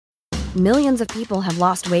Millions of people have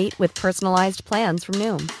lost weight with personalized plans from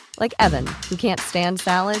Noom. Like Evan, who can't stand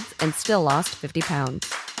salads and still lost 50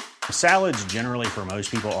 pounds. Salads generally for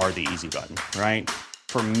most people are the easy button, right?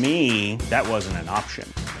 For me, that wasn't an option.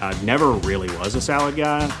 I never really was a salad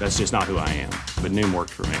guy. That's just not who I am. But Noom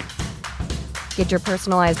worked for me. Get your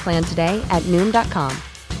personalized plan today at Noom.com.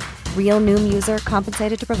 Real Noom user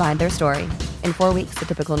compensated to provide their story. In 4 weeks, the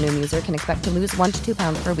typical Noom user can expect to lose 1 to 2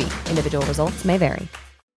 pounds per week. Individual results may vary.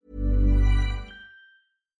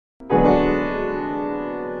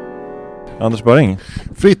 Anders Baring.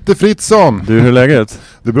 Fritte Fritzson! Du, hur är läget?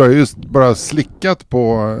 Det börjar just bara slickat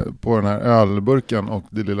på den här ölburken och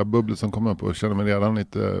det lilla bubblet som kom upp och känner mig redan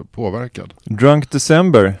lite påverkad. Drunk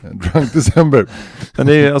December. Drunk December. Men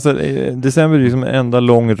det är, alltså, december är liksom en enda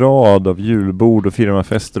lång rad av julbord och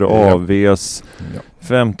firmafester och AVs,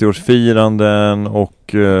 50-årsfiranden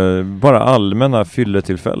och bara allmänna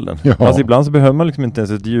fylletillfällen. Ja. Alltså ibland så behöver man liksom inte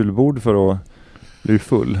ens ett julbord för att bli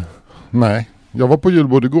full. Nej. Jag var på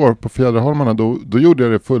julbord igår på Fjäderholmarna. Då gjorde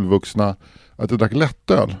jag det fullvuxna att jag drack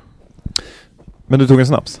lättöl. Men du tog en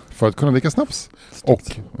snaps? För att kunna dricka snaps. Och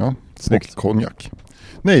konjak.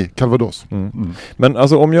 Nej, calvados. Men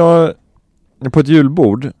alltså om jag på ett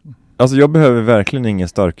julbord, alltså jag behöver verkligen ingen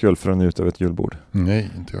starköl för att njuta av ett julbord.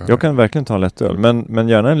 Nej, inte jag. Jag kan verkligen ta en lättöl, men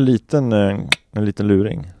gärna en liten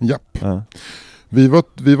luring. Japp. Ja. Vi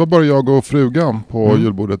var bara jag och frugan på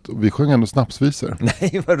julbordet och vi sjöng ändå snapsvisor.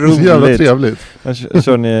 Nej, vad roligt. Så jävla trevligt.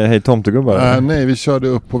 Kör ni Hej tomtegubbar? Nej, vi körde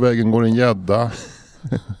upp På vägen går en gädda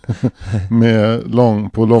med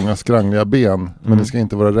på långa skrangliga ben. Men ni ska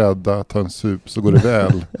inte vara rädda, ta en sup så går det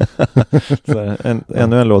väl.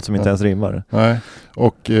 Ännu en låt som inte ens rimmar. Nej,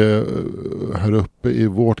 och här uppe i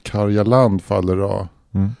vårt karga land faller det.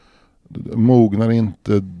 Mognar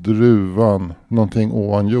inte druvan, någonting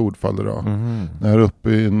ovan jord faller då. När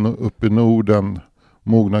uppe i Norden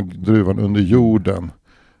mognar druvan under jorden.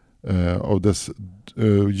 Av dess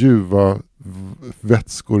ljuva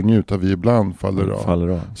vätskor njuta vi ibland faller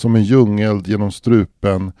då. Som en ljungeld genom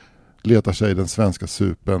strupen letar sig den svenska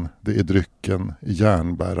supen. Det är drycken i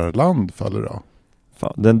järnbärarland faller då.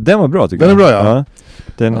 Den var bra tycker jag. Den är bra, ja.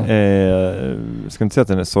 Den är, ska inte säga att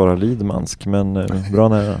den är Sara Lidmansk, men bra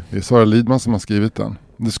nära. Det är Sara Lidman som har skrivit den.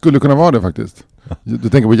 Det skulle kunna vara det faktiskt. Du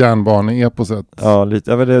tänker på järnbarn-eposet. Ja,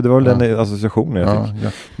 lite. Det var väl den associationen jag fick. Ja.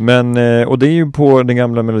 Men, och det är ju på den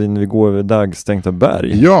gamla melodin Vi går över dagstänkta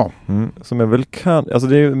berg. Ja. Som jag väl kan, alltså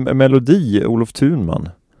det är melodi Olof Thunman.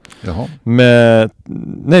 Jaha.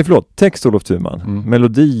 Text Olof Thunman.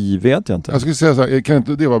 Melodi vet jag inte. Jag skulle säga så här, kan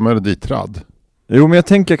inte det vara meloditrad? Jo, men jag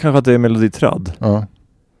tänker kanske att det är meloditrad. Ja.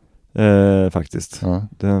 Faktiskt. Ja.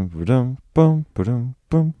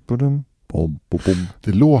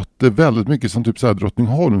 Det låter väldigt mycket som typ så här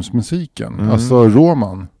Drottningholmsmusiken. Alltså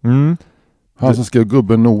Roman. Han som skrev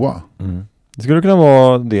Gubben Noah. Det skulle kunna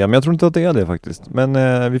vara det, men jag tror inte att det är det faktiskt. Men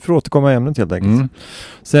vi får återkomma i ämnet helt enkelt.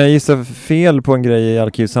 Så jag gissar fel på en grej i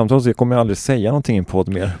Arkivsamtal så jag kommer aldrig säga någonting i en podd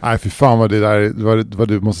mer. Nej, för fan vad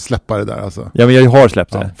du måste släppa det där alltså. Ja, men jag har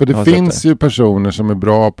släppt det. För det finns ju personer som är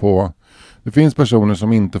bra på... Det finns personer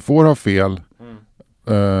som inte får ha fel.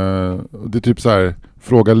 Det är typ så här...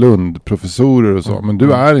 Fråga Lund-professorer och så. Men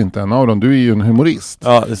du är inte en av dem. Du är ju en humorist.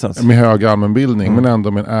 Ja, det är sant. Med hög allmänbildning. Men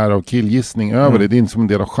ändå med en ära av killgissning över det. Det är inte som en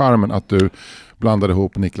del av charmen att du blandade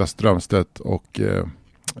ihop Niklas Strömstedt och...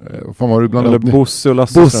 vad fan var du blandade ihop? Bosse och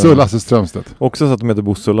Lasse Strömstedt. Också så att de heter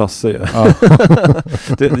Bosse och Lasse. Ja.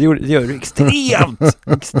 det gör det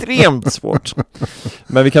extremt svårt.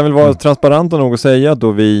 Men vi kan väl vara transparenta nog och säga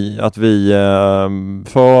att vi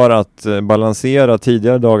för att balansera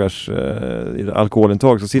tidigare dagars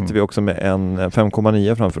alkoholintag så sitter vi också med en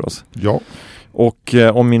 5,9 framför oss. Ja. Och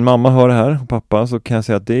om min mamma hör det här och pappa så kan jag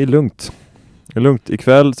säga att det är lugnt. Det är lugnt.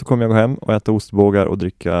 Ikväll så kommer jag gå hem och äta ostbågar och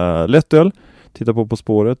dricka lättöl. Titta på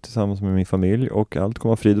spåret tillsammans med min familj och allt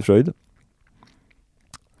kommer frid och fröjd.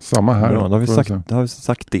 Samma här. Bra, då har vi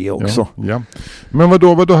sagt det också. Ja. Men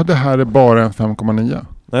vadå, det här är bara en 5,9?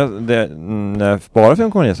 Nej, bara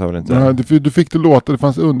 5,9 sa väl inte? Nej, du fick det låta, det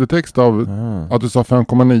fanns undertext av att du sa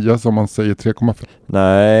 5,9 som man säger 3,5.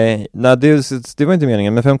 Nej, det var inte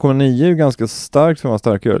meningen. Men 5,9 är ju ganska starkt för att vara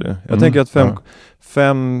starköl. Jag tänker att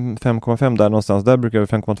 5,5 där någonstans, där brukar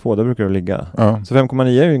 5,2, där brukar det ligga. Ja. Så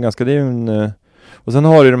 5,9 är ju ganska, det är ju en... Och sen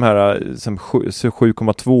har du de här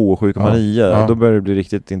 7,2 och 7,9. Ja. Då börjar det bli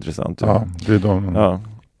riktigt intressant. Ja, det är de. Ja.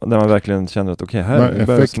 Där man verkligen känner att här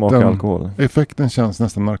börjar smaka alkohol. Effekten känns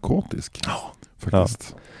nästan narkotisk. Ja,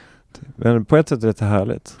 faktiskt. Ja. Men på ett sätt är det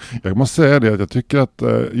härligt. Jag måste säga det att jag tycker att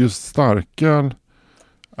just starköl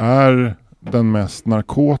är den mest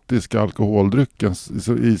narkotiska alkoholdrycken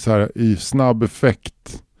i snabb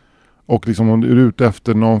effekt Och liksom om du är ute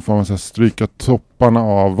efter någon form av så här stryka topparna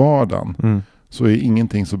av vardagen. Så är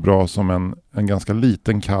ingenting så bra som en ganska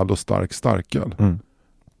liten, kall och stark starköl.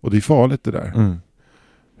 Och det är farligt det där.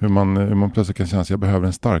 Hur man plötsligt kan känna att jag behöver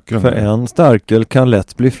en starköl. För en starköl kan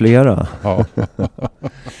lätt bli flera. Ja.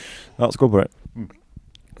 Ja, skål på det.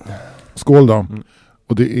 Skål då.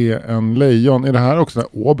 Och det är en lejon. Är det här också en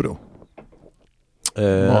Åbro?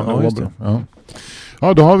 Ja, just det.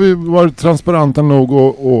 Ja, då har vi varit transparenta nog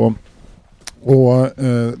och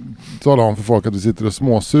tala om för folk att vi sitter och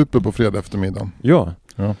småsuper på fredag eftermiddagen. Ja.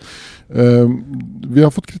 Vi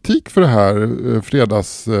har fått kritik för det här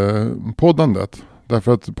fredagspoddandet.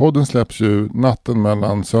 Därför att podden släpps ju natten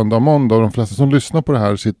mellan söndag och måndag. Och de flesta som lyssnar på det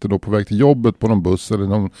här sitter då på väg till jobbet på någon buss eller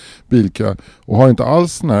någon bilkö. Och har inte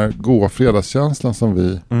alls den här goda fredagskänslan som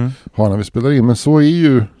vi har när vi spelar in. Men så är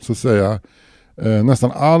ju så att säga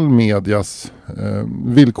nästan all medias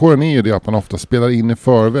villkoren är ju det att man ofta spelar in i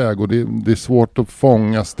förväg. Och det är svårt att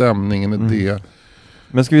fånga stämningen i det.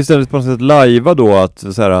 Men ska vi istället på något sätt lajva då att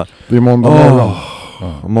så här, det är måndag morgon.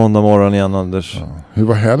 Måndag morgon igen, Anders. Ja. Hur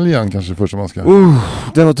var helgen kanske först som man ska...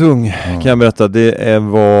 Den var tung, kan jag berätta. Det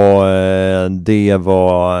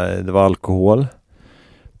var alkohol.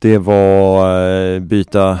 Det var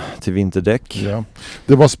byta till vinterdäck. Ja.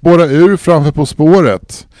 Det var spåra ur framför På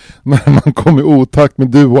spåret. När man kom i otakt med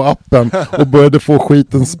Duo-appen och började få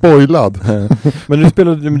skiten spoilad. Men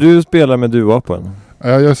du spelar med Duo-appen?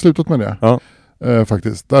 Jag har slutat med det. Ja.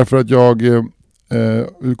 Faktiskt. Därför att jag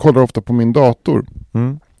kollar ofta på min dator.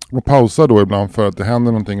 Och pausar då ibland för att det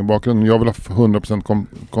händer någonting i bakgrunden. Jag vill ha 100%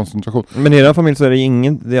 koncentration. Men i er familj så är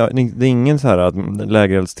det ingen så här att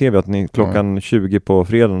lägerelds-tv att ni klockan 20 på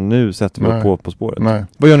fredagen nu sätter vi på spåret. Nej.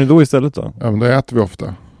 Vad gör ni då istället då? Ja, men då äter vi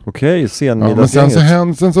ofta. Okej, men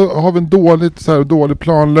sen så har vi en dålig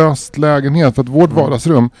planlöst lägenhet för att vårt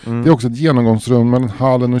vardagsrum det är också ett genomgångsrum mellan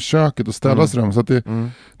hallen och köket och ställasrum så att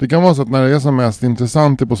det kan vara så att när det är som mest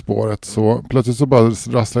intressant På spåret så plötsligt så bara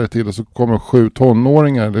rasslar det till och så kommer 7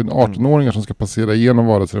 tonåringar eller 18-åringar som ska passera igenom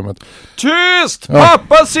vardagsrummet. Tyst! Ja.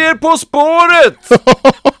 Pappa ser På spåret!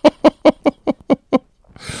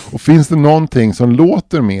 Och finns det någonting som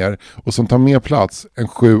låter mer och som tar mer plats än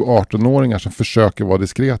 7 18-åringar som försöker vara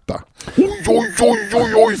diskreta? Oj,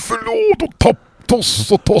 förlåt! Och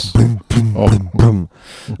toss.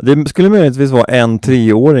 Det skulle möjligtvis vara en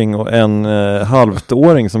 3-åring och en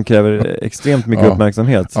halvtåring som kräver extremt mycket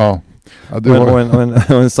uppmärksamhet. Ja. Ja, och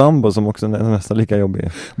en sambo som också är nästan lika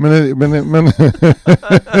jobbig. Men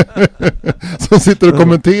som sitter och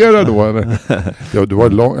kommenterar då eller? Ja, du var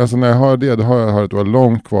lång, alltså när jag hör det då har jag hört att du var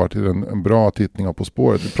långt kvar till en bra tittning av På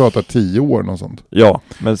spåret. Du pratar 10 år och sånt. Ja,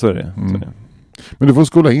 men så är det. Men du får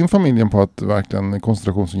skola in familjen på att verkligen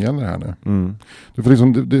koncentration som gäller här nu. Du får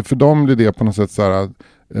liksom, för dem blir det på något sätt så här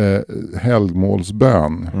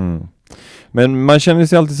helgmålsbön. Men man känner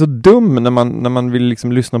sig alltid så dum när man vill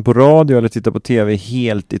liksom lyssna på radio eller titta på tv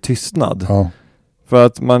helt i tystnad. Ja. För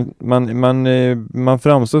att man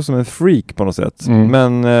framstår som en freak på något sätt.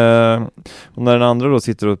 Men och när den andra då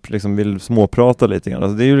sitter och liksom vill småprata lite grann.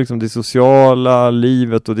 Alltså det är ju liksom det sociala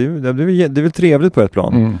livet och det är väl trevligt på ett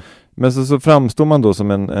plan. Men så framstår man då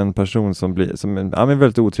som en person som blir som en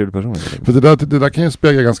väldigt otrevlig person. För det där kan ju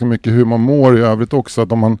spegla ganska mycket hur man mår i övrigt också.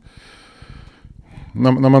 Att om man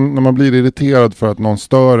när man blir irriterad för att någon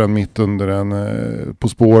stör en mitt under en På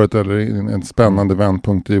spåret eller en spännande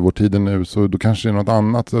vändpunkt i vår tid nu, så då kanske det är något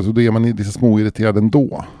annat. Alltså då är man lite små irriterad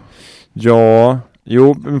ändå. Ja,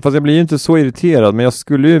 fast jag blir ju inte så irriterad, men jag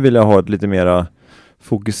skulle ju vilja ha ett lite mera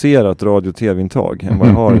fokuserat radio- och tv-intag än vad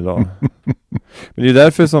jag har idag. Men det är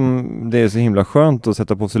därför som det är så himla skönt att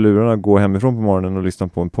sätta på sig lurarna, gå hemifrån på morgonen och lyssna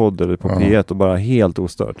på en podd eller på P1 och bara helt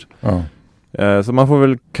ostört. Ja. Så man får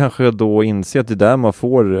väl kanske då inse att det är där man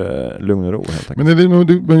får lugn och ro.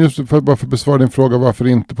 Men just för att besvara din fråga varför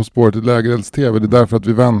inte På spåret i lägerelds-tv, det är därför att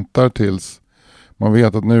vi väntar tills man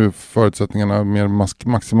vet att nu förutsättningarna är mer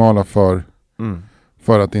maximala för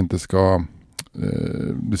att det inte ska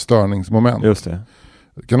bli störningsmoment. Just det.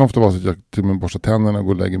 Det kan ofta vara så att jag till och med borstar tänderna och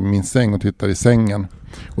går och lägger mig i min säng och tittar i sängen.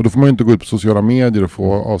 Och då får man ju inte gå ut på sociala medier och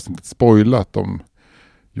få avsnittet spoilat om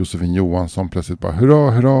Josefin Johansson plötsligt bara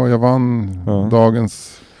hurra, jag vann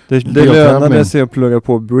dagens det lönade sig att plugga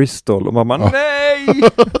på Bristol och mamma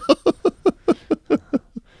nej!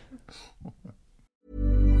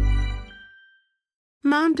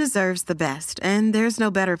 Mom deserves the best, and there's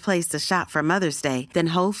no better place to shop for Mother's Day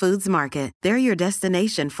than Whole Foods Market. They're your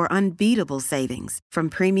destination for unbeatable savings, from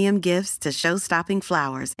premium gifts to show-stopping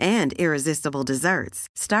flowers and irresistible desserts.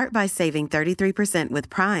 Start by saving 33% with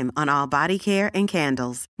Prime on all body care and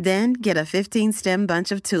candles. Then get a 15-stem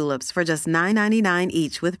bunch of tulips for just $9.99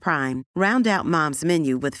 each with Prime. Round out Mom's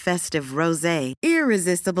menu with festive rosé,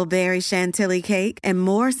 irresistible berry chantilly cake, and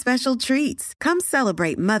more special treats. Come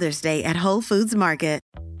celebrate Mother's Day at Whole Foods Market.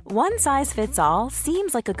 One size fits all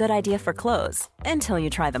seems like a good idea for clothes until you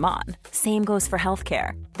try them on. Same goes for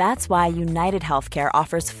healthcare. That's why United Healthcare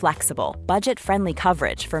offers flexible, budget-friendly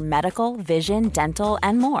coverage for medical, vision, dental,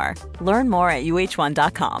 and more. Learn more at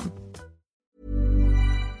uh1.com.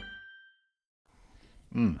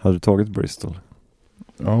 Har du tagit Bristol?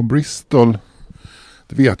 Ja, Bristol.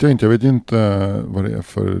 Det vet jag inte. Jag vet ju inte vad det är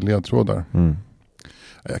för ledtrådar.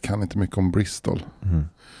 Jag kan inte mycket om Bristol.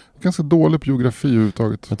 Ganska dålig på geografi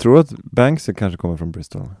överhuvudtaget. Jag tror att Banksy kanske kommer från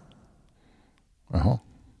Bristol. Jaha.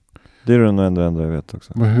 Det är den enda jag vet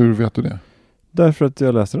också. Men hur vet du det? Därför att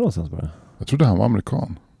jag läste det någonstans bara. Jag trodde han var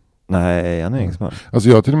amerikan. Nej, han är engelsman. Alltså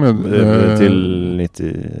jag till och med... till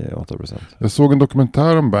 98%. Jag såg en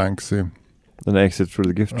dokumentär om Banksy. Den är Exit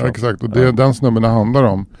through the gift shop. Ja, exakt, och det den snubben det handlar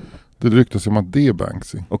om. Det ryktas om att det är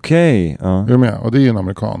Banksy. Okej. Ja. Är du med? Och det är en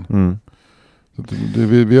amerikan. Så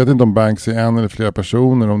vi vet inte om Banksy är en eller flera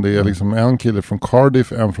personer. Om det är liksom en kille från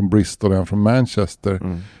Cardiff, en från Bristol, en från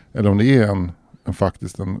Manchester. Eller om det är en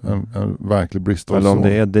verklig Bristol. Eller om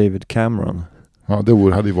det är David Cameron. Ja,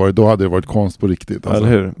 då hade det varit konst på riktigt. Alltså.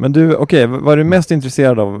 Eller hur? Men du, okej, vad är du mest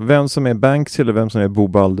intresserad av? Vem som är Banksy eller vem som är Bo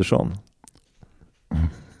Baldersson?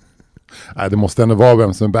 Nej, det måste ändå vara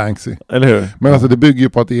vem som är Banksy. Eller hur? Men alltså det bygger ju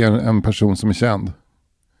på att det är en person som är känd.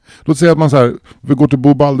 Låt säga att man så här, vi går till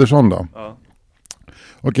Bo Baldersson då. Ja.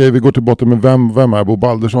 Okej, vi går till botten med vem är Bo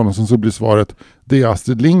Baldersson? Och sen så blir svaret, det är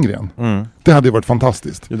Astrid Lindgren. Det hade ju varit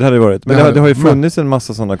fantastiskt. Det hade varit. Men det har ju funnits en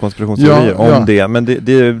massa sådana konspirationsteorier om det. Men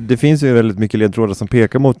det finns ju väldigt mycket ledtrådar som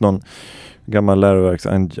pekar mot någon gammal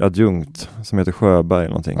läroverksadjunkt som heter Sjöberg eller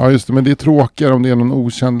någonting. Ja just det, men det är tråkigare om det är någon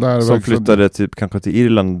okänd läroverk. Som flyttade typ kanske till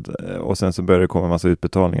Irland och sen så började det komma en massa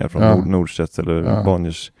utbetalningar från Nordsets eller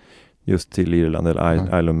Bonniers just till Irland eller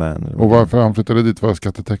Isle of Man. Eller och varför han flyttade dit var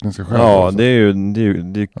skattetekniska skäl. Ja, alltså. det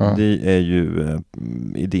är ju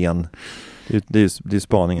idén. Det är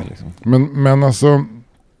spaningen liksom. Men alltså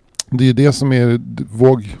det är ju det som är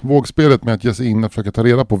vågspelet med att ge sig in och försöka ta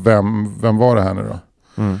reda på vem var det här nu då.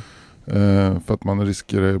 För att man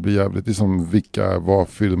riskerar att bli jävligt, det är som vilka var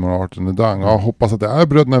Fillmore Art and the Dung. Ja, hoppas att det är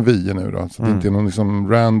bröderna Wiehe nu då. Så att det inte är någon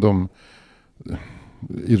liksom random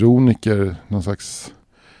ironiker, någon slags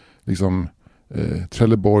liksom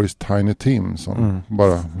Trelleborgs Tiny Tim som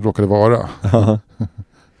bara råkade vara.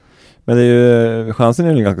 Men det är ju, chansen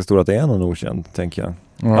är ju ganska stor att det är någon okänd, tänker jag.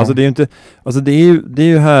 Ja. Alltså det är ju inte, alltså det är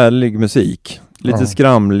ju härlig musik. Lite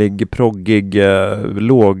skramlig, proggig,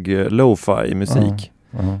 lo-fi musik.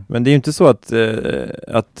 Men det är ju inte så att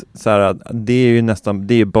så här, det är ju nästan,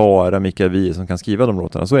 det är bara Mikael Wiehe som kan skriva de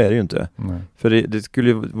låtarna. Så är det ju inte. Nej. För det skulle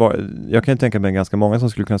ju vara, jag kan ju tänka mig ganska många som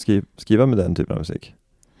skulle kunna skriva med den typen av musik.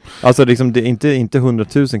 Alltså liksom, det är inte 100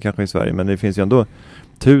 000 kanske i Sverige, men det finns ju ändå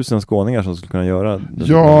 1000 skåningar som skulle kunna göra det.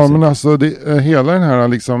 Ja, men alltså hela den här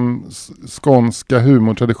liksom skånska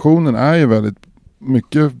humortraditionen är ju väldigt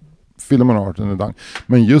mycket Fillmore Art and the Dung.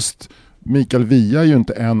 Men just Mikael Wiehe är ju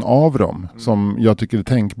inte en av dem som jag tycker är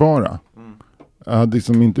tänkbara. Jag hade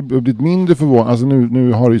liksom inte blivit mindre förvånad. Alltså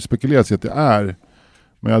nu har det ju spekulerats i att det är.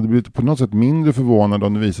 Men jag hade blivit på något sätt mindre förvånad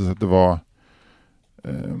om det visade sig att det var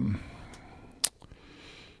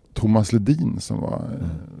Thomas Ledin som var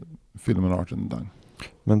Fillmore Art and the Dung.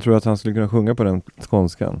 Men tror du att han skulle kunna sjunga på den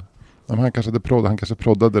skånskan? Han kanske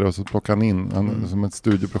proddade det och så plockade han in som ett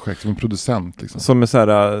studieprojekt, som en producent liksom. Som är så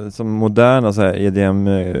här, som moderna så här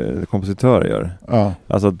EDM-kompositörer gör. Ja.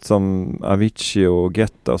 Alltså som Avicii och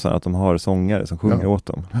Guetta och så här, att de har sångare som sjunger åt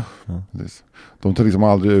dem. Ja. De tar liksom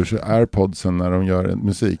aldrig ur sig AirPodsen när de gör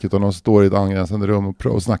musik, utan de står i ett angränsande rum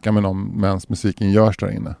och snackar med någon medan musiken görs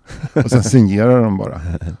där inne. Och sen signerar de bara.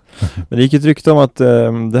 Men det gick ett rykte om att det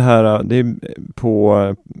är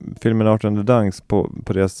på filmen Art and the Dungs på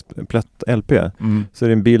deras LP så är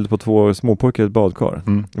det en bild på 2 småpojkar i ett badkar.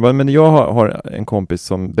 Men jag har en kompis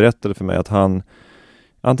som berättade för mig att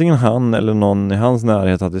antingen han eller någon i hans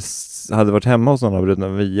närhet hade varit hemma hos någon av bröderna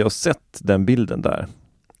Wiehe och sett den bilden där.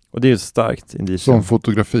 Och det är ju ett starkt indicium. Som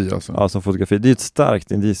fotografi alltså? Ja, som fotografi. Det är ett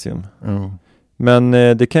starkt indicium. Men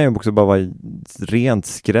det kan ju också bara vara rent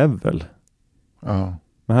skrävel. Ja.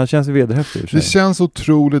 Men han känns ju vederhäftig. Det känns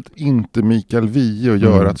otroligt inte Mikael Wiehe att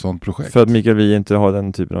göra ett sånt projekt. För att Mikael Wiehe inte har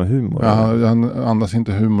den typen av humor. Ja, han andas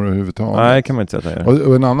inte humor överhuvudtaget. Nej, kan man inte säga att han gör.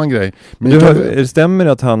 Och en annan grej. Det stämmer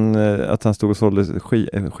att han stod och sålde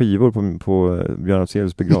skivor på Björn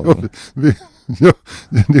Afzelius begravning? Ja,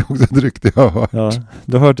 det är också ett rykte jag har hört. Ja,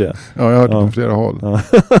 du har hört det? Ja, jag har hört det på flera håll. Ja.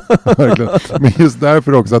 Verkligen. Men just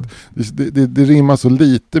därför också att det rimmar så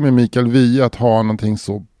lite med Mikael Wiehe att ha någonting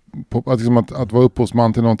så att vara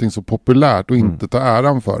upphovsman till någonting så populärt och inte ta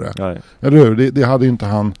äran för det. Nej. Eller hur? Det hade ju inte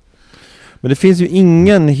han. Men det finns ju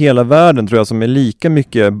ingen i hela världen tror jag som är lika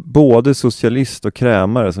mycket både socialist och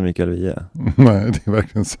krämare som Mikael Wiehe. Nej, det är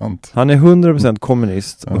verkligen sant. Han är 100%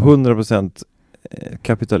 kommunist och 100%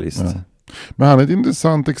 kapitalist. Ja. Men han är ett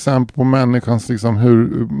intressant exempel på människans liksom,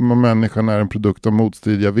 hur människan är en produkt av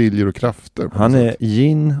motstridiga viljor och krafter. Han är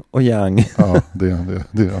yin och yang. Ja, det är han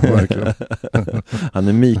verkligen. Han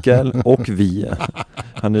är Mikael och Wiehe.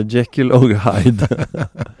 Han är Jekyll och Hyde.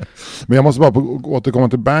 Men jag måste bara återkomma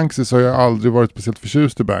till Banksy, så har jag aldrig varit speciellt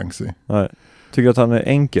förtjust i Banksy. Nej. Tycker att han är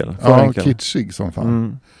enkel? Ja, enkel. kitschig som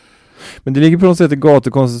fan. Men det ligger på något sätt i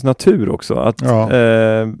gatukonstens natur också. Att,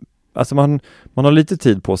 alltså man har lite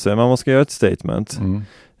tid på sig, man måste göra ett statement.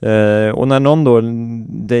 Och när någon då,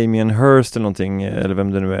 Damien Hirst eller någonting, eller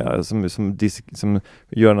vem det nu är, som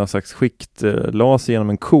gör någon slags skiktlas genom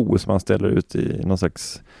en ko som man ställer ut i någon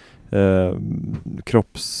slags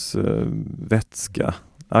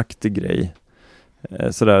kroppsvätska-aktig grej.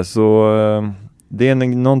 Sådär, så det är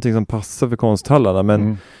någonting som passar för konsthallarna,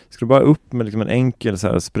 men ska du bara upp med liksom en enkel så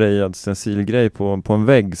här sprayad stencilgrej på en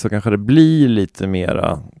vägg, så kanske det blir lite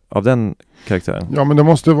mera av den karaktären. Ja, men det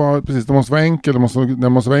måste vara enkelt, det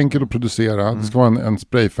måste vara enkelt att producera. Det ska vara en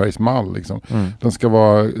sprayfärgsmall liksom. Den ska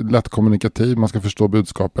vara lätt kommunikativ, man ska förstå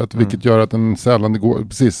budskapet, vilket gör att den sällan det går,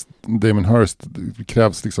 precis Damien Hirst, det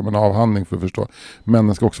krävs liksom en avhandling för att förstå, men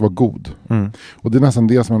den ska också vara god. Och det är nästan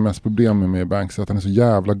det som är mest problemet med Banksy, att den är så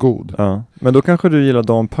jävla god. Ja. Men då kanske du gillar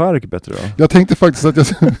Dan Park bättre då? Jag tänkte faktiskt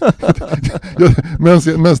att medan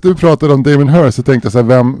du pratade om Damien Hirst, så tänkte jag så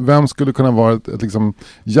här, vem skulle kunna vara ett liksom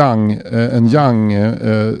young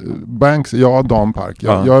Banksy? Ja, Dan Park.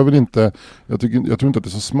 Jag är väl inte, jag tror inte att det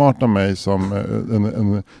är så smart av mig som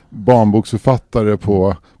en barnboksförfattare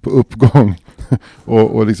på uppgång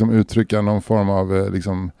och liksom uttrycka någon form av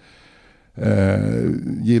liksom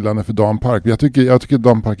gillande för Dan Park. Jag tycker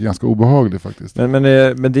Dan Park är ganska obehaglig faktiskt. Men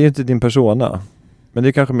det är inte din persona. Men det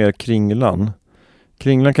är kanske mer Kringlan.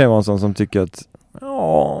 Kringlan kan ju vara en sån som tycker att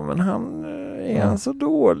men han är han så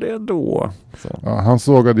dålig då. Så. Ja, han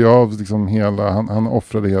sågade ju av liksom han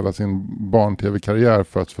offrade hela sin barn-tv-karriär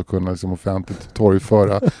för att kunna liksom offentligt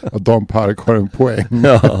torgföra att Dan Park har en poäng.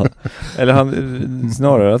 Ja. Eller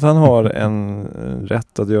snarare att han har en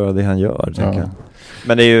rätt att göra det han gör, tänker jag.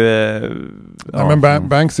 Men det är ju men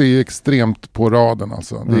Banksy är extremt på raden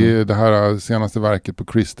alltså. Det är det här senaste verket på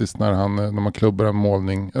Christie's när man klubbar en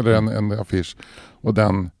målning eller en affisch och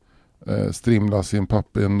den strimlas i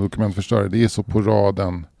en dokumentförstörare. Det är så på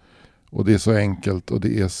raden och det är så enkelt och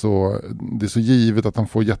det är så givet att han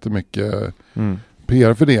får jättemycket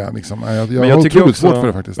PR för det liksom. Jag har otroligt svårt för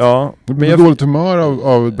det faktiskt. Ja, det blir dåligt humör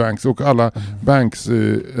av Banks och alla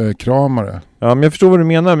Banks-kramare. Ja, men jag förstår vad du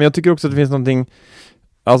menar, men jag tycker också att det finns någonting,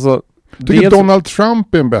 alltså tycker Donald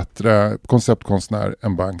Trump är en bättre konceptkonstnär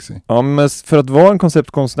än Banksy? Ja, men för att vara en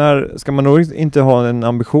konceptkonstnär ska man nog inte ha en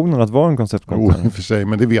ambition att vara en konceptkonstnär. Jo, för sig,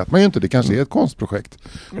 men det vet man ju inte. Det kanske är ett konstprojekt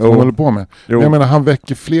som man håller på med. Men jag menar, han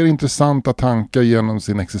väcker fler intressanta tankar genom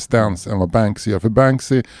sin existens än vad Banksy gör. För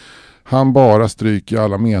Banksy, han bara stryker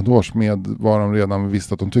alla medhårs med vad de redan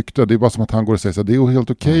visste att de tyckte. Det är bara som att han går och säger så här, det är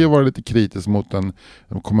helt okej att vara lite kritisk mot den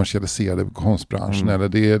kommersialiserade konstbranschen. Eller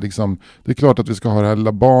det är klart att vi ska ha det här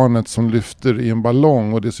lilla barnet som lyfter i en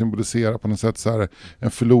ballong och det symboliserar på något sätt så här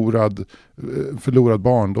en förlorad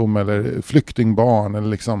barndom eller flyktingbarn eller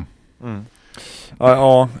liksom.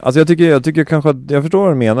 Ja, alltså jag tycker kanske att, jag förstår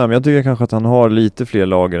vad du menar, men jag tycker kanske att han har lite fler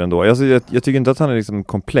lager ändå. Jag tycker inte att han är liksom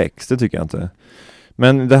komplex, det tycker jag inte.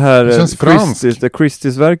 Men det här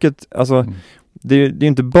Christie's-verket, alltså det är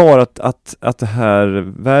inte bara att det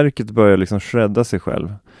här verket börjar liksom shredda sig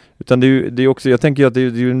själv. Utan det är också, jag tänker att det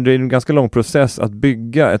är en ganska lång process att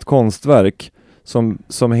bygga ett konstverk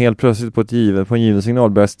som helt plötsligt på en given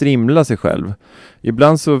signal börjar strimla sig själv.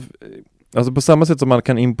 Ibland så, alltså på samma sätt som man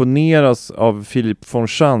kan imponeras av Philip von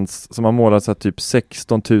Schantz som har målat så här typ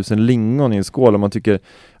 16 000 lingon i en skål, och man tycker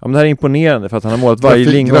men det här är imponerande för att han har målat varje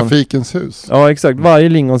lingon. Grafikens hus. Ja, exakt. Varje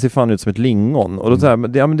lingon ser fan ut som ett lingon. Och då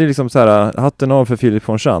det är liksom så här, hatten av för Philip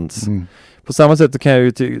von Schantz. På samma sätt kan jag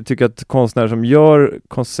ju tycka att konstnärer som gör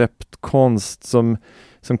konceptkonst som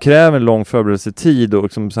som kräver en lång förberedelsetid och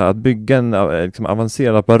liksom så här, att bygga en liksom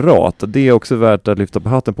avancerad apparat, det är också värt att lyfta på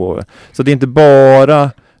hatten på. Så det är inte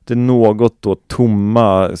bara det något då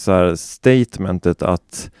tomma så här statementet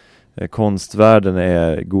att konstvärlden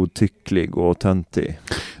är godtycklig och töntig.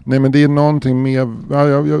 Nej, men det är någonting mer,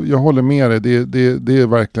 jag håller med dig, det är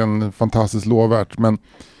verkligen fantastiskt lovvärt, men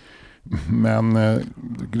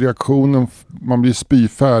reaktionen, man blir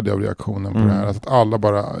spyfärdig av reaktionen på det här, att alla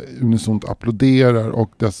bara unisont applåderar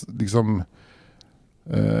och dess liksom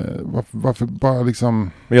varför bara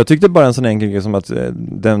liksom. Men jag tyckte bara en sån enkel grej som att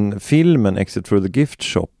den filmen Exit through the gift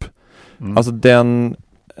shop, alltså den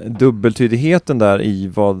dubbeltydigheten där i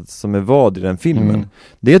vad som är vad i den filmen,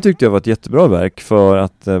 det tyckte jag var ett jättebra verk för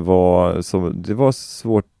att det var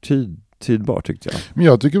svårt tydbart tyckte jag. Men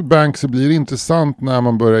jag tycker Banksy blir intressant när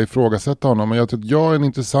man börjar ifrågasätta honom, men jag tycker att jag är en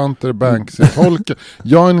intressantare Banksy-tolkare.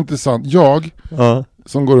 Jag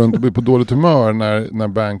som går runt och blir på dåligt humör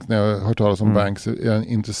när jag hör talas om Banksy, är en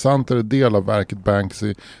intressantare del av verket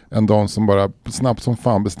Banksy än de som bara snabbt som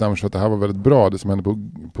fan bestämmer sig att det här var väldigt bra, det som hände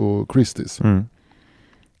på Christie's.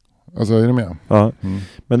 Alltså, är du med? Ja,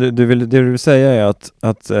 men det du vill säga är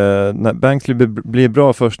att när Banksy blir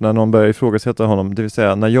bra först när någon börjar ifrågasätta honom, det vill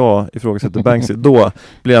säga när jag ifrågasätter Banksy, då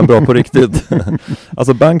blir han bra på riktigt.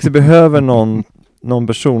 Alltså Banksy behöver någon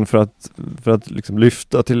person för att liksom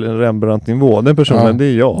lyfta till en Rembrandt-nivå. Den personen, det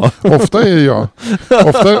är jag. Ofta är jag.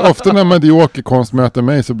 Ofta när medioker konst möter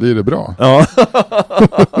mig så blir det bra. Ja.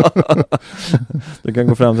 Du kan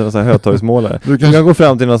gå fram till någon så här hötorgsmålare. Du kan gå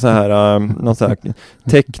fram till någon så här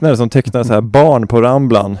tecknare som tecknar så här barn på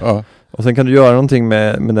Ramblan. Ja. Och sen kan du göra någonting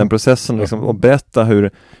med den processen liksom, och berätta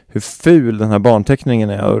hur ful den här barnteckningen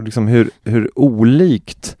är och liksom hur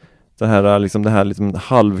olikt det här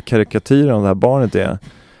halvkarikatyren av det här barnet är.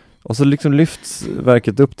 Och så liksom lyfts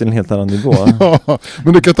verket upp till en helt annan nivå. Ja,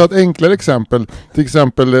 men du kan ta ett enklare exempel. Till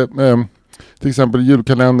exempel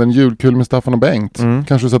julkalendern Julkul med Staffan och Bengt.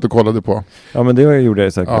 Kanske du satt och kollade på. Ja, men det gjorde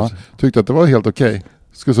jag säkert. Ja, tyckte att det var helt okej.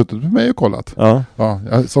 Skulle suttit med mig och kollat. Ja,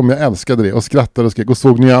 som jag älskade det. Och skrattade och skrek och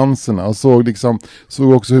såg nyanserna. Och såg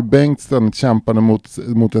också hur Bengt ständigt kämpade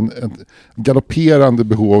mot en galopperande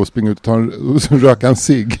behov av att springa ut och röka en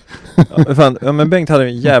cigg. Men Bengt hade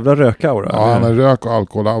en jävla rökaura. Ja, han hade rök- och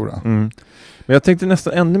alkoholaura. Men jag tänkte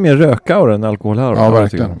nästan ännu mer rökaura än alkoholaura. Ja,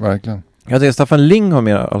 verkligen. Jag tycker Staffan Ling har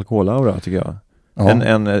mer alkoholaura, tycker jag. Ja.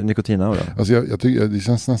 En nikotinaura. Alltså jag tycker, det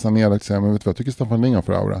känns nästan nedlagt att säga, men vet du vad jag tycker Staffan Ling har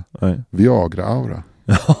för aura? Nej. Viagra-aura.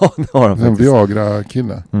 Ja, det har han faktiskt. En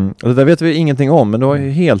Viagra-kille. Och det där vet vi ingenting om, men du har ju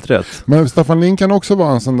helt rätt. Men Staffan Ling kan också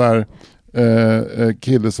vara en sån där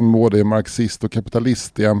kille som både är marxist och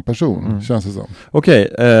kapitalist i en person, känns det som. Okej,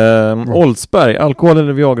 Oldsberg, alkohol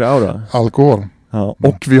eller Viagra-aura? Alkohol. Ja,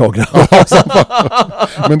 och Viagra.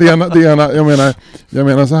 Men jag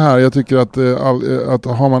menar så här, jag tycker att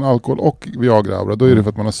har man alkohol och Viagra, då är det för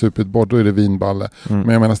att man har supit bort, då är det vinballe. Men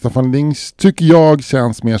jag menar Staffan Lings tycker jag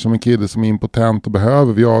känns mer som en kille som är impotent och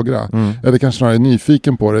behöver Viagra. Eller kanske snarare är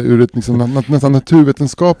nyfiken på det ur ett liksom, nästan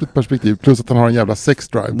naturvetenskapligt perspektiv, plus att han har en jävla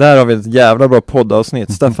sexdrive. Där har vi ett jävla bra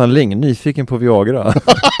poddavsnitt. Staffan Ling, nyfiken på Viagra.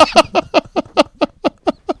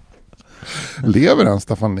 Lever han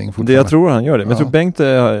Staffan Ling fortfarande? Jag tror han gör det. Men jag tror Bengt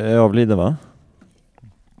är avliden, va?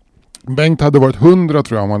 Bengt hade varit 100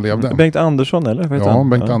 tror jag om han levde. Bengt Andersson eller? Ja,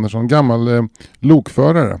 Bengt Andersson. Gammal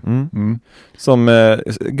lokförare. Som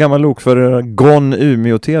gammal lokförare Gon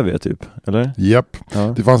Umeå TV typ, eller? Japp.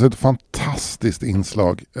 Ja. Det fanns ett fantastiskt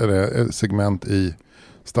inslag, eller segment i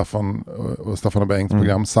Staffan och Bengts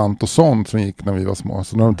program Sant och sånt som gick när vi var små.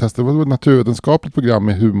 Så när de testade, det var ett naturvetenskapligt program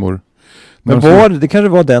med humor. Men det kanske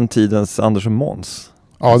var den tidens Anders och Måns?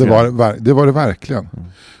 Ja, det var det verkligen.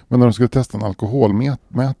 Men när de skulle testa en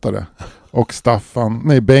alkoholmätare och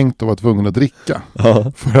Bengt var tvungen att dricka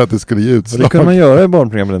för att det skulle ge utslag. Det kunde man göra i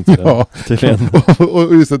barnprogrammen den tiden. Ja,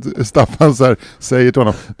 och just att Staffan så här, säger till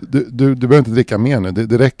honom, du behöver inte dricka mer nu,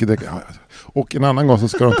 det räcker. Och en annan gång så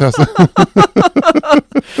ska de testa.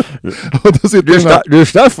 Och då sitter du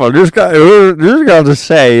Staffan, du ska inte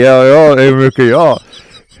säga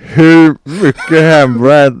hur mycket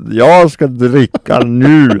hembränd jag ska dricka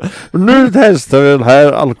nu. Nu testar vi den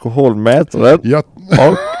här alkoholmätaren. Ja.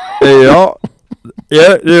 Och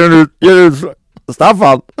ge utslag.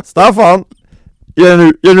 Staffan, ge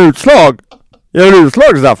en utslag. Ge en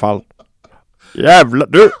utslag, Staffan. Jävlar,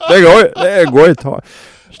 det går i taket.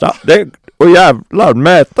 Och jävlar,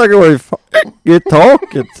 mäta går i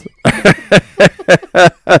taket.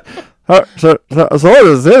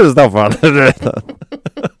 Ser du Staffan?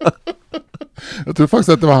 Jag tror faktiskt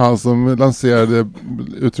att det var han som lanserade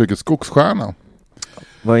uttrycket skogsstjärna.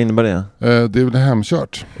 Vad innebär det? Det är väl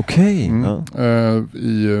hemkört. Okej.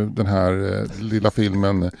 I den här lilla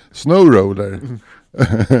filmen Snowroller.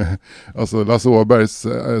 Alltså Lasse Åbergs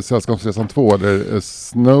Sällskapsresan 2 eller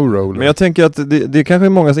Snowroller. Men jag tänker att det kanske är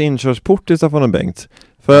mångas inkörsport till Staffan och Bengt.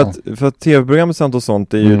 För att tv-programmet Sant och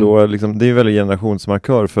sånt är ju då liksom, det är ju väldigt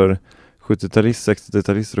generationsmarkör för 70-talister,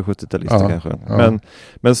 60-talister och 70-talister kanske. Ja.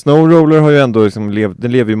 Men Snowroller har ju ändå liksom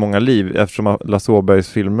den lever ju många liv eftersom Lasse Åbergs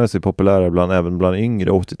filmer är populära även bland yngre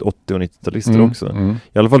 80- och 90-talister också.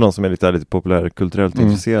 I alla fall de som är lite populära kulturellt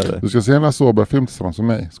intresserade. Du ska se en Lasse Åberg-film tillsammans med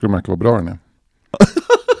mig. Ska du märka vad bra den är.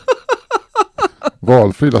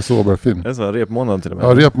 Valfri Lasse Åberg-film. Det är så, repmånad till och med.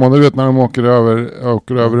 Ja, repmånad, du vet när de åker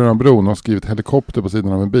över den här bron och har skrivit helikopter på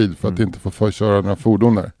sidan av en bil för att inte få köra några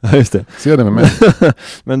fordon där. Ja, just det. Se det med mig.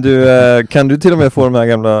 Men du, kan du till och med få de här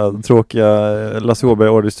gamla tråkiga Lasse Åberg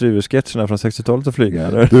och Audrey Stryver-sketcherna från 60-talet att flyga,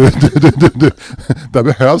 eller? Du, det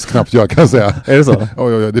behövs knappt jag kan säga. Är det så?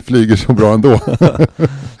 Oj, det flyger så bra ändå.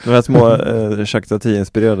 De här små Jacques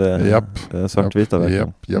Tati-inspirerade svartvita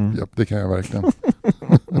verkligen. Japp, det kan jag verkligen.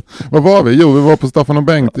 Vad var vi? Jo, vi var på Staffan och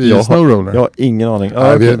Bengt i Snowroller. Jag har ingen aning.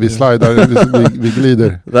 Vi slidar, vi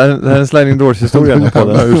glider. Det här är en sliding doors-historia. Det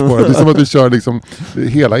är som att vi kör liksom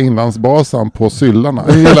hela inlandsbanan på Syllarna.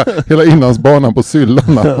 Hela inlandsbanan på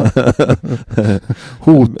Syllarna.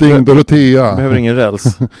 Hoting, Dorotea. Behöver ingen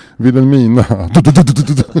räls. Wilhelmina.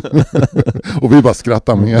 Och vi bara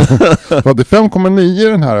skrattar med. För det är 5,9 i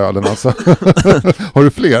den här ölen alltså. Har du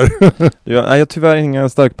fler? Jag har tyvärr inga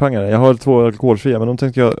starkpangare. Jag har 2 alkoholfria, men de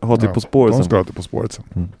tänkte jag ha till På spåret. De ska ha till På spåret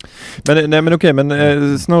sen. Men okej,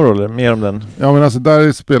 Snowroller, mer om den. Ja, men alltså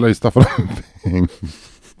där spelar ju Staffan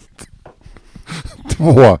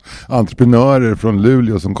två entreprenörer från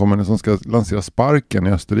Luleå som ska lansera Sparken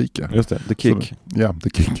i Österrike. Just det, The Kick. The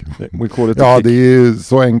Kick. We call it The Kick. Det är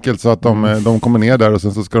så enkelt så att de kommer ner där och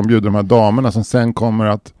sen så ska de bjuda de här damerna som sen kommer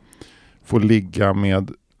att få ligga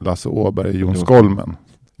med Lasse Åberg och Jon Skolmen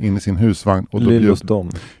in i sin husvagn.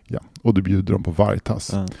 Och då bjuder de på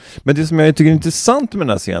vargtass. Ja. Men det som jag tycker är intressant med den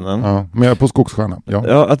här scenen. Med på Skogsstjärna.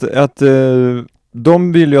 Att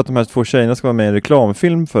de vill ju att de här 2 tjejerna ska vara med i en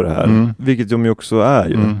reklamfilm för det här. Vilket de ju också är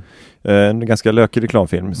ju. En ganska lökig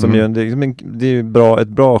reklamfilm. Som det är ju ett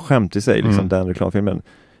bra skämt i sig, liksom, den reklamfilmen.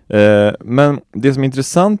 Men det som är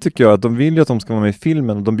intressant tycker jag att de vill ju att de ska vara med i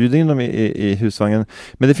filmen. Och de bjuder in dem i husvagnen.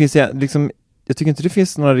 Men det finns liksom, jag tycker inte det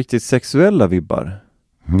finns några riktigt sexuella vibbar.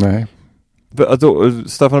 Nej.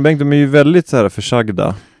 Staffan och Bengt, de är ju väldigt så här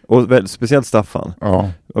försagda. Och speciellt Staffan. Ja.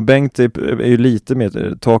 Och Bengt är ju lite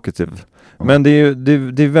mer talkative. Men det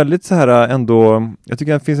är väldigt så här ändå, jag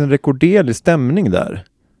tycker att det finns en rekorderlig stämning där.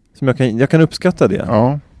 Som jag kan uppskatta det.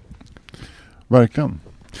 Ja, verkligen.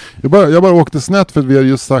 Jag bara åkte snett för att vi har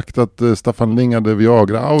just sagt att Staffan Ling hade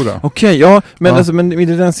Viagra-aura. Okej, men alltså, men i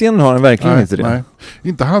den scenen har han verkligen inte det. Nej.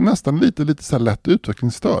 Inte han nästan lite så här lätt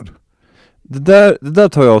utvecklingsstörd. Det där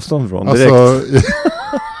tar jag avstånd från direkt.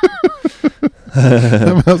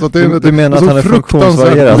 Alltså, du menar att han är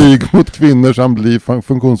funktionsvarierad? Blyg mot kvinnor som blir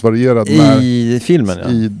funktionsvarierad i filmen,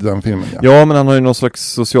 i den filmen, ja, men han har ju någon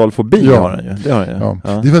slags social fobi, har han ju. Det har han ju.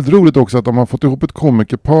 Ja. Det är väldigt roligt också att de har fått ihop ett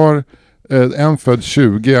komikerpar, en född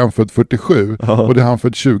 20, en född 47 och det är han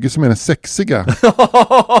född 20 som är den sexiga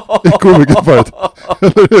i komikerparet.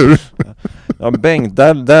 Eller hur? Ja, Bengt,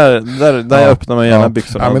 där öppnar man gärna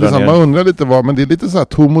byxorna. Ja, men det är så, man undrar lite men det är lite så här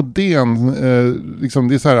tomodén, liksom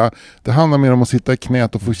det är så här, det handlar mer om att sitta i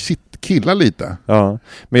knät och få killa lite. Ja,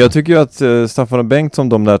 men jag tycker ju att Staffan och Bengt som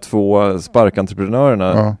de där 2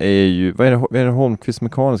 sparkentreprenörerna är ju, vad är det Holmqvist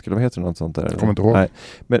Mekanisk eller vad heter det, något sånt där? Jag kommer inte ihåg.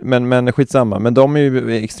 Nej. Men skitsamma, men de är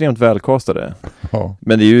ju extremt välkastade. Ja.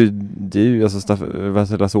 Men det är ju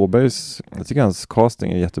alltså Lasse Åbergs, jag tycker hans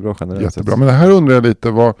casting är jättebra generellt. Jättebra, men det här undrar jag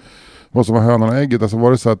lite vad som var hönan och ägget. Alltså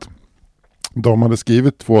var det så att de hade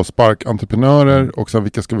skrivit 2 sparkentreprenörer och sen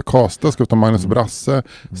vilka ska vi kasta? Ska vi ta Magnus och Brasse,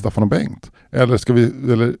 Staffan och Bengt? Eller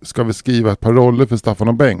ska vi skriva ett par roller för Staffan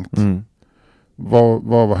och Bengt? Vad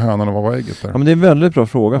var hönan och vad var ägget där? Ja, men det är en väldigt bra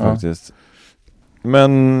fråga faktiskt.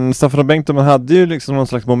 Men Staffan och Bengt, man hade ju liksom någon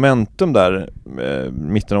slags momentum där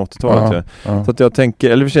mitten av 80-talet. Så att jag tänker,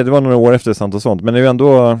 eller för sig, det var några år efter Sant och sånt, men det är ju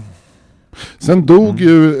ändå... Sen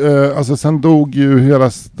dog ju hela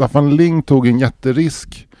Staffan Ling tog en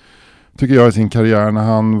jätterisk, tycker jag, i sin karriär när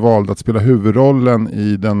han valde att spela huvudrollen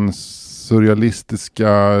i den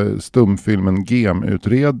surrealistiska stumfilmen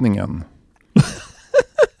Gem-utredningen.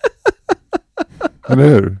 Eller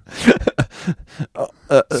hur?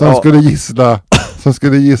 Som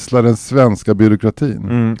skulle gissla den svenska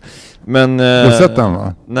byråkratin. Men, du har sett den,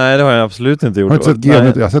 va? Nej, det har jag absolut inte gjort. Har du inte sett Gem?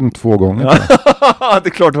 Jag har sett den 2 gånger. Det är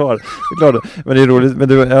klart du har. Men det är roligt. Men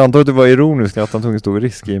jag antar att du var ironisk att han tog en stor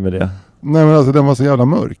risk i med det. Nej men alltså den var så jävla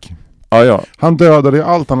mörk. Ja. Han dödade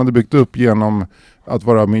allt han hade byggt upp genom att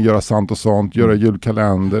vara med, göra sant och sånt, göra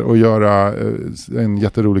julkalender och göra en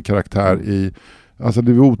jätterolig karaktär i... Alltså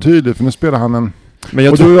det var otydligt, för nu spelar han en... Men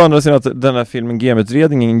jag tror ju å andra sidan att den här filmen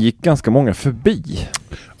GM-utredningen gick ganska många förbi.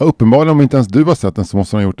 Ja, uppenbarligen, om inte ens du har sett den så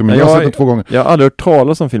måste han ha gjort det. Men jag har sett den 2 gånger. Jag har aldrig hört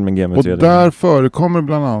talas om filmen GM-utredningen. Och där förekommer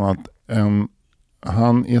bland annat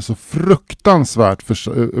han är så fruktansvärt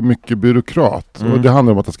mycket byråkrat. Och det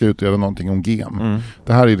handlar om att han ska utreda någonting om GM.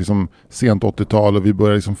 Det här är liksom sent 80-tal och vi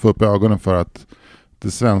börjar liksom få upp ögonen för att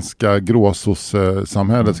det svenska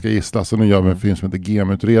gråsossamhället ska gisslas, och nu gör vi en film som heter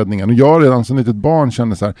GM-utredningen. Och jag redan som litet barn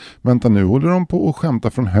kände så här, vänta nu håller de på att skämta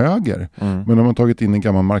från höger. Men de har tagit in en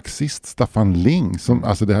gammal marxist, Staffan Ling, som,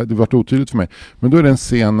 alltså det var otydligt för mig. Men då är det en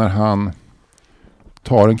scen när han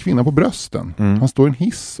tar en kvinna på brösten. Han står i en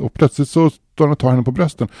hiss och plötsligt så står han och tar henne på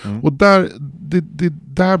brösten. Och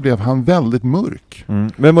där blev han väldigt mörk.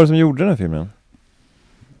 Vem var det som gjorde den här filmen?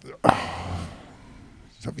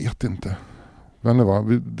 Jag vet inte.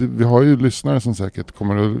 Vi har ju lyssnare som säkert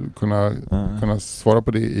kommer att kunna svara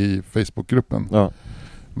på det i Facebookgruppen. Ja.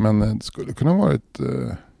 Men det skulle kunna ha varit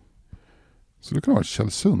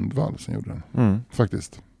Kjell Sundvall som gjorde den.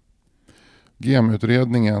 Faktiskt.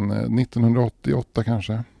 GM-utredningen 1988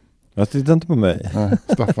 kanske. Jag tittar inte på mig.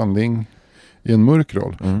 Staffan Ling i en mörk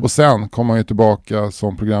roll. Och sen kom han ju tillbaka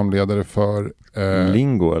som programledare för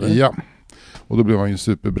Lingo, eller? Ja. Och då blev han ju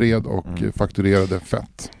superbred och fakturerade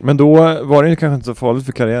fett. Men då var det ju kanske inte så farligt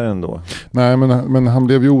för karriären då. Nej, men han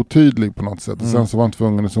blev ju otydlig på något sätt. Sen så var han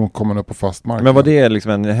tvungen att komma upp på fast mark. Men var det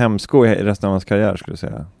liksom en hämsko i resten av hans karriär, skulle du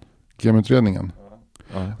säga? GM-utredningen?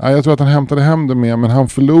 Ja. Nej, jag tror att han hämtade hem det med, men han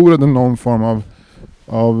förlorade någon form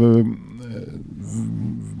av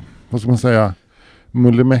vad ska man säga,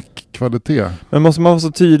 mullimäck-kvalitet. Men måste man vara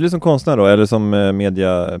så tydlig som konstnär då, eller som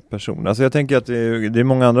mediaperson? Alltså jag tänker att det är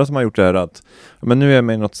många andra som har gjort det här, att men nu är jag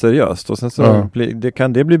med i något seriöst, och sen så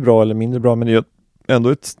kan det bli bra eller mindre bra, men det är ändå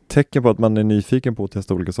ett tecken på att man är nyfiken på att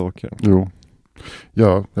testa olika saker. Jo.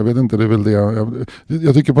 Ja, jag vet inte, det är väl det.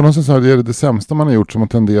 Jag tycker på något sätt så här, det är det sämsta man har gjort som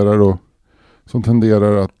tenderar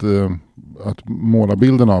att måla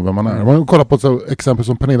bilden av vem man är. Man kollar på ett exempel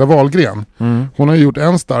som Pernilla Wahlgren. Hon har gjort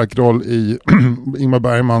en stark roll i Ingmar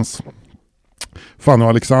Bergmans Fanny och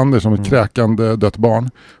Alexander som ett kräkande dött barn.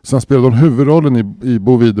 Sen spelade hon huvudrollen i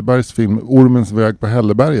Bo Widerbergs film Ormens väg på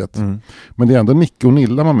Hälleberget. Men det är ändå Nicke och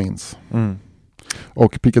Nilla man minns.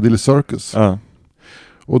 Och Piccadilly Circus. Ja.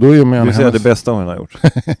 Och då är man det det bästa hon har gjort.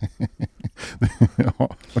 Ja.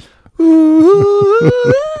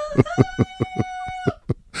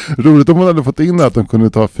 Roligt om man hade fått in att de kunde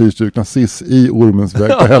ta fyrstyrkna Sis i Ormens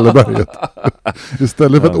väg på Hälleberget.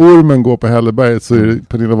 Istället för att ormen går på Hälleberget så är det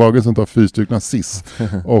Pernilla Wahlgren som tar fyrstyrkna Sis.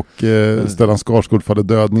 Och Stellan Skarsgård faller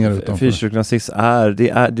död ner utanför. Fyrstyrkna Sis är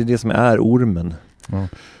det som är ormen. Ja.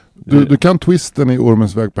 Du kan twisten i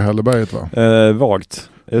Ormens väg på Hälleberget, va? Vagt.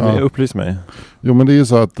 Upplys mig. Jo, men det är ju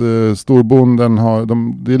så att storbonden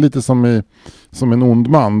det är lite som en ond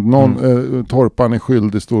man. Torpan är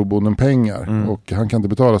skyldig storbonden pengar och han kan inte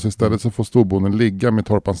betala, så istället så får storbonden ligga med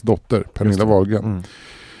Torpans dotter, Pernilla Wahlgren.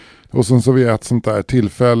 Och sen så vid ett sånt där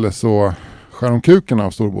tillfälle så skär de kuken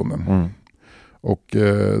av storbonden. Och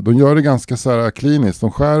de gör det ganska så här kliniskt.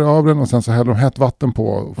 De skär av den och sen så häller de hett vatten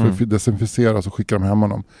på för att desinficera, så skickar de hem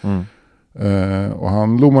honom. Och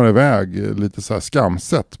han lommar iväg lite så här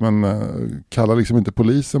skamset, men kallar liksom inte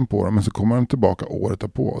polisen på dem. Men så kommer han tillbaka året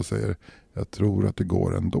därpå och säger, jag tror att det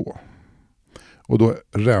går ändå. Och då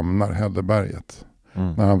rämnar Hälleberget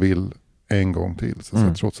när han vill en gång till, så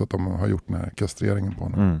trots att de har gjort den här kastreringen på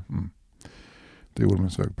honom. Det är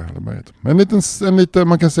Ormens väg på Hälleberget. Men en liten,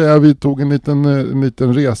 man kan säga, vi tog en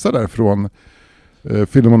liten resa där från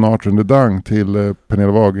Philemon Arthur and the Dang till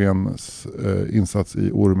Pernilla Wahlgrens insats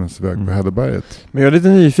i Ormens väg på Hälleberget. Men jag är lite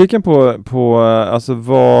nyfiken på alltså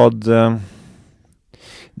vad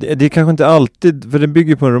det är kanske inte alltid, för det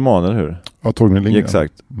bygger på en roman, eller hur? Ja, Torgny Lindgren.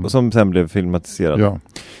 Exakt, och som sen blev filmatiserad. Ja.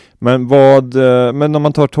 Men om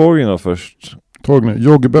man tar Torgny då först. Torgny,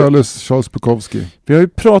 Jogge Böles, Charles Bukowski. Vi har ju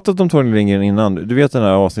pratat om Torgny Lindgren innan. Du vet den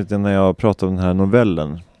här avsnitten när jag pratade om den här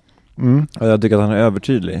novellen. Jag tycker att han är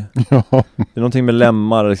övertydlig. Ja. Det är någonting med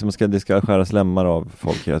lemmar, liksom det ska skäras lemmar av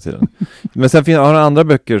folk hela tiden. Men sen har han andra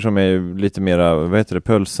böcker som är lite mera, vad heter det,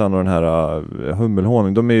 Pölsan och den här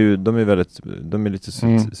Hummelhonung. De är lite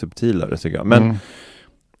subtilare, tycker jag.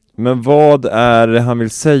 Men vad är det han vill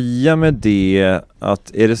säga med det?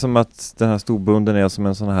 Är det som att den här storbunden är som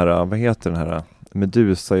en sån här, vad heter den här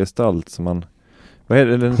Medusa-gestalt som man...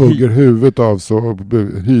 Hugger huvudet av, så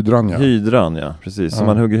hydran, ja. Hydran, ja, precis. Så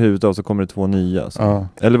man hugger huvudet av så kommer det 2 nya.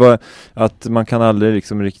 Eller att man kan aldrig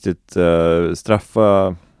liksom riktigt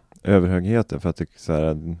straffa överhögheten för att det så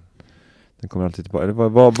här, den kommer alltid tillbaka. Eller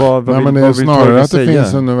vad Nej, men det är snarare att det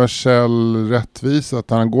finns en universell rättvisa, att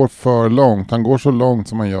han går för långt. Han går så långt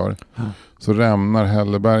som han gör. Så rämnar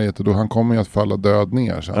Hälleberget och då han kommer ju att falla död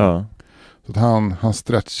ner sen. Ja. Så att han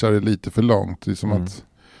stretchar det lite för långt. Det är som att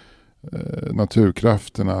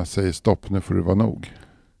naturkrafterna säger stopp, nu får det vara nog.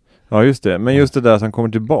 Ja, just det. Men just det där att han kommer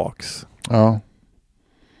tillbaks. Ja.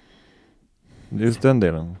 Det är just den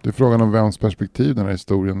delen. Det är frågan om vems perspektiv den här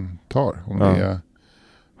historien tar. Om det är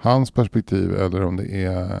hans perspektiv eller om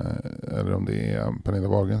det är Pernilla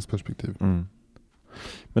Wahlgrens perspektiv. Mm.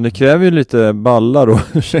 Men det kräver ju lite ballar då,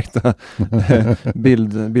 ursäkta,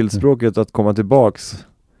 bildspråket att komma tillbaks.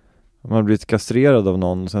 Man har blivit kastrerad av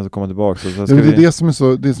någon och sen så kommer tillbaks. Och så ska det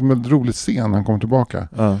är det som är en rolig scen, han kommer tillbaka.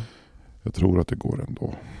 Ja. Jag tror att det går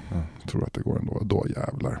ändå. Då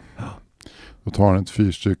jävlar. Ja. Då tar han ett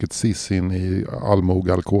fyrstycket siss in i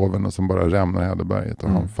allmogalkoven och sen bara rämnar Hälleberget. Och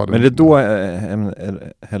han faller. Men det är då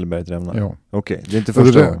Hälleberget rämnar? Ja. Okej, det är inte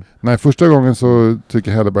första gången? Nej, första gången så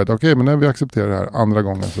tycker Hälleberget okej, men när vi accepterar det här, andra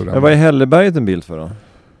gången så rämnar. Men vad är Hälleberget en bild för då?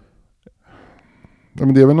 Ja,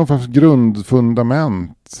 men det är väl någon slags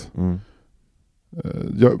grundfundament.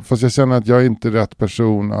 Fast jag känner att jag är inte rätt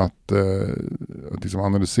person att liksom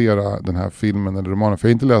analysera den här filmen eller romanen. För jag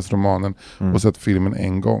har inte läst romanen och sett filmen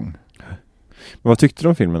en gång. Men vad tyckte du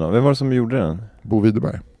om filmen då? Vem var det som gjorde den? Bo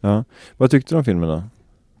Widerberg. Ja. Vad tyckte du om filmen då?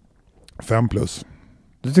 5+.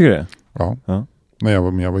 Du tycker det? Ja.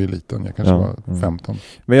 Men jag var ju liten. Jag kanske var 15.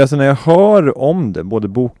 Men alltså när jag hör om det, både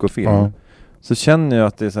bok och film, så känner jag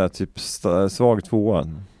att det är så här typ svag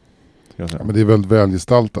tvåan. Ja, men det är väldigt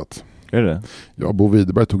välgestaltat. Är det? Ja, Bo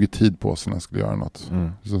Widerberg tog ju tid på sig när han skulle göra något.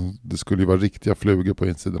 Så det skulle ju vara riktiga flugor på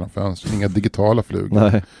insidan av fönstret. Inga digitala flugor.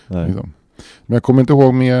 Nej. Liksom. Men jag kommer inte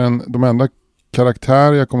ihåg mer än de enda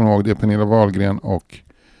karaktärer jag kommer ihåg, det är Pernilla Wahlgren och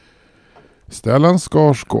Stellan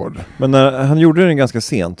Skarsgård. Men när han gjorde den ganska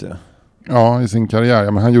sent ju. Ja, i sin karriär.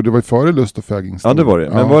 Ja, men det var ju före Lust och fägring. Ja, det var det.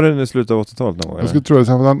 Men var det i slutet av 80-talet någon gång? Jag skulle tro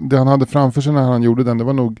att det han hade framför sig när han gjorde den, det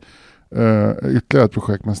var nog ytterligare ett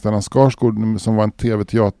projekt med Stellan Skarsgård som var en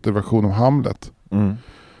tv-teaterversion av Hamlet.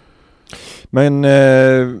 Men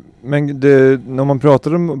när man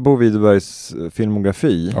pratar om Bo Widerbergs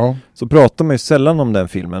filmografi så pratar man ju sällan om den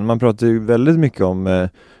filmen. Man pratar ju väldigt mycket om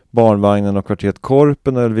Barnvagnen och Kvartet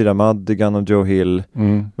Korpen och Elvira Madigan och Joe Hill.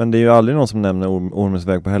 Men det är ju aldrig någon som nämner Ormens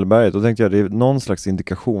väg på Hälleberget. Då tänkte jag det är någon slags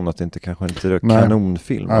indikation att det inte kanske inte är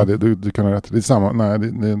kanonfilm. Nej, du kan ha rätt. Det är samma. Nej,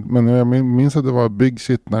 men jag minns att det var big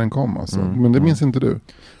shit när den kom. Alltså. Men det minns inte du.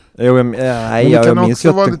 Men det kan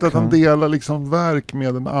också vara lite att han delar liksom verk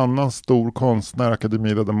med en annan stor konstnär,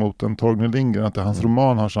 akademiledamoten Torgny Lindgren, att hans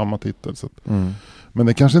roman har samma titel. Så. Men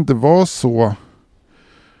det kanske inte var så...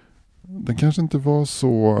 Den kanske inte var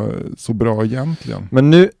så bra egentligen. Men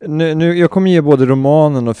nu jag kommer ge både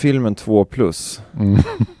romanen och filmen 2+.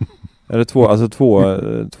 Eller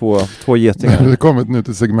två getingar. Det kommer nu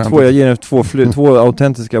till segmentet. Jag ger två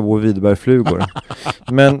autentiska Bo Widerberg-flugor.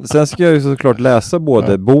 Men sen ska jag ju såklart läsa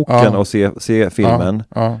både boken och se filmen.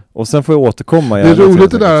 Och sen får jag återkomma. Det är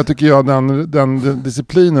roligt det där, tycker jag, den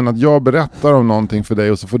disciplinen att jag berättar om någonting för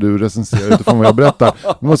dig och så får du recensera utifrån vad jag berättar.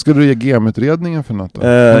 Men vad skulle du ge GEM-utredningen för något då?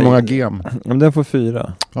 Hur många GEM? Den får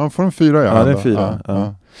 4. Ja, får en 4. Ja, det är 4.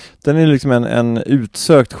 Ja. Den är liksom en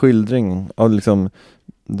utsökt skildring av liksom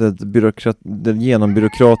det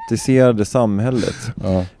genombyråkratiserade samhället.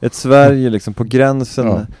 Ett Sverige liksom på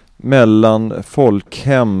gränsen mellan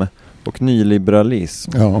folkhem och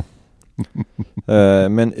nyliberalism.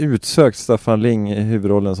 Med en utsökt Staffan Ling i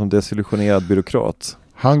huvudrollen som desillusionerad byråkrat.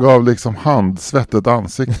 Han gav liksom handsvettet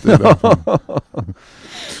ansikte i det.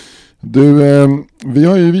 Du,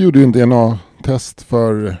 vi gjorde ju en DNA-test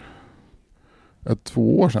för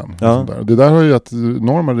 2 år sedan. Det där har ju gett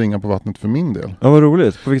enorma ringar på vattnet för min del. Ja, vad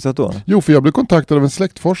roligt. På vilket sätt då? Jo, för jag blev kontaktad av en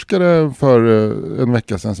släktforskare för en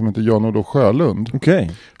vecka sedan som heter Jan-Olof Sjölund.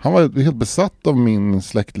 Okej. Han var helt besatt av min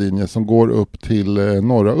släktlinje som går upp till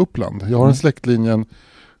norra Uppland. Jag har en släktlinje,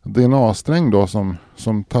 DNA-sträng då som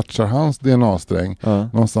touchar hans DNA-sträng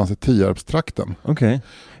någonstans i Tierpstrakten. Okej.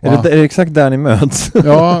 Är det exakt där ni möts?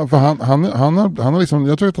 Ja, för han har liksom,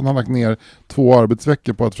 jag tror att han har lagt ner 2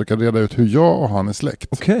 arbetsveckor på att försöka reda ut hur jag och han är släkt.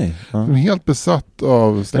 Okej. Han är helt besatt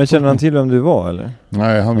av släkt. Men känner han till vem du var eller?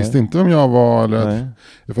 Nej, han visste inte vem jag var. Eller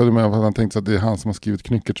jag följde med att han tänkte att det är han som har skrivit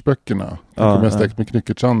Knyckertsböckerna. Han kommer släkt med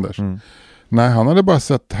Knyckerts-Anders. Nej, han hade bara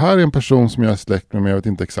sett, här är en person som jag är släkt med, men jag vet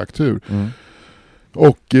inte exakt hur.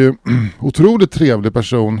 Och otroligt trevlig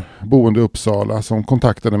person boende i Uppsala som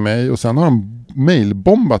kontaktade mig och sen har han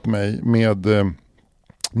mailbombat mig med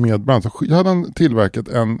bland annat, jag hade tillverkat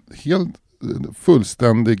en helt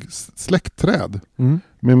fullständig släktträd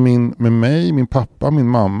med mig, min pappa, min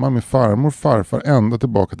mamma, min farmor, farfar ända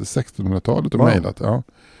tillbaka till 1600-talet och mejlat. Ja.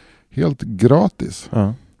 Helt gratis.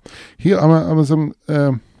 Ja.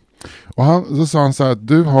 Så sa han så här att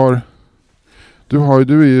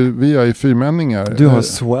vi är ju fyrmänningar. Du har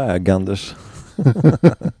swag, Anders.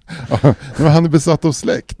 Ja, men han är besatt av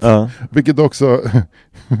släkt. Ja. Vilket också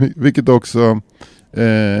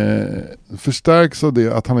förstärks av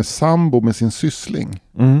det att han är sambo med sin syssling.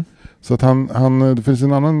 Mm. Så att det finns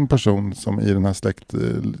en annan person som i den här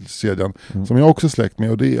släktkedjan som jag också är släkt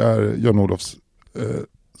med, och det är Jan-Olofs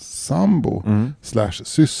sambo /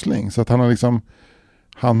 syssling. Så att han har liksom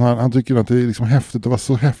han tycker att det är liksom häftigt att vara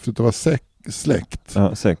så häftigt att vara släkt.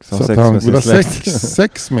 Ja, så att han vill ha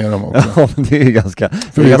sex med dem också. Ja, det är ganska...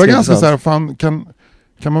 För det var ganska så här, fan, kan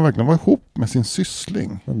man verkligen vara ihop med sin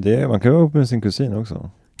syssling? Man kan vara ihop med sin kusin också.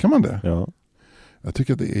 Kan man det? Ja. Jag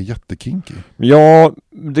tycker att det är jättekinky. Ja,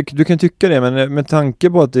 du kan tycka det, men med tanke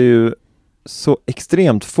på att det är ju så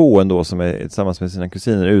extremt få ändå som är tillsammans med sina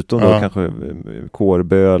kusiner, utom då kanske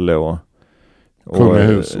kårböle och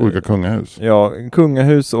kungahus, olika kungahus. Ja,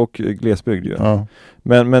 kungahus och glesbygd ju. Ja.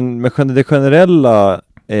 Men det generella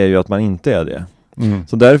är ju att man inte är det. Mm.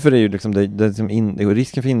 Så därför är ju liksom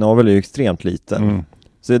risken för inavel är ju extremt liten. Mm.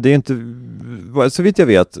 Så det är inte, så vitt jag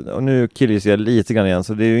vet, och nu killar jag lite grann igen,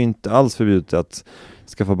 så det är ju inte alls förbjudet att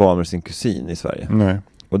skaffa barn med sin kusin i Sverige. Nej.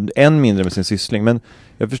 Och än mindre med sin syssling. Men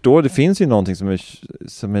jag förstår, det finns ju någonting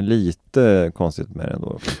som är lite konstigt med det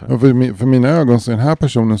ändå. Ja, för mina ögon så är den här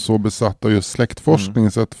personen så besatt av just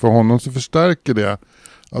släktforskning så att för honom så förstärker det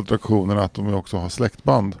attraktionen att de också har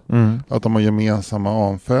släktband. Att de har gemensamma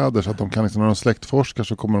anfäder, så att de kan liksom, när de släktforskar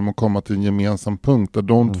så kommer de att komma till en gemensam punkt där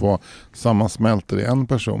de två sammansmälter i en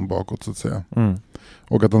person bakåt så att säga.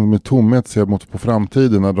 Och att de med tomhet ser mot på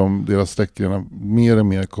framtiden när deras släktgrenar mer och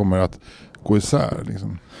mer kommer att gå isär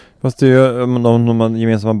liksom. Fast det är ju, om de har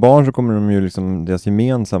gemensamma barn så kommer de ju liksom, deras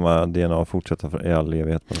gemensamma DNA fortsätta i all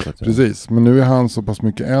evighet på något sätt. Precis, men nu är han så pass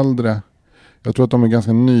mycket äldre. Jag tror att de är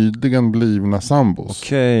ganska nyligen blivna sambos.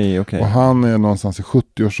 Okej. Och han är någonstans i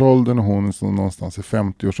 70-årsåldern och hon är någonstans i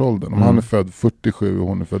 50-årsåldern. Om han är född 47 och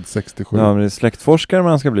hon är född 67. Ja, men det är släktforskare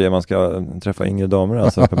man ska bli. Man ska träffa yngre damer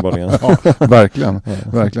alltså uppenbarligen. Ja, verkligen.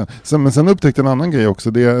 Verkligen. Men sen upptäckte jag en annan grej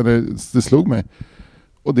också. Det slog mig.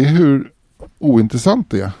 Och det är hur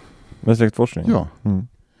ointressant det är. Med släktforskning? Ja.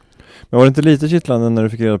 Men var det inte lite kittlande när du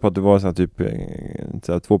fick reda på att du var så här typ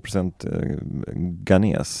 2%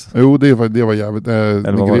 ghanes? Jo, det var jävligt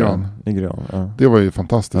nigerian. Ja. Det var ju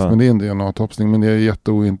fantastiskt, men det är en DNA-topsning. Men jag är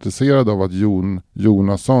jätteointresserad av att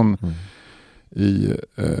Jonasson i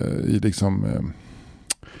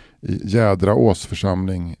Jädraås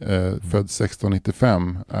församling född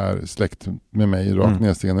 1695 är släkt med mig rakt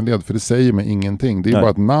nedstigande led. För det säger mig ingenting. Det är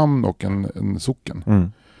bara ett namn och en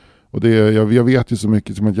socken. Och jag vet ju så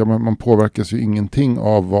mycket som att man påverkas ju ingenting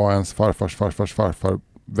av vad ens farfar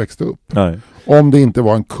växte upp. Nej. Om det inte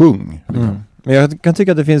var en kung. Liksom. Men jag kan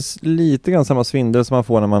tycka att det finns lite grann samma svindel som man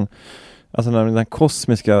får när den här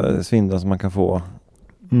kosmiska svindeln som man kan få.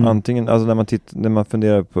 Antingen, alltså när man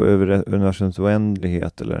funderar på över universums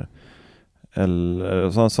oändlighet eller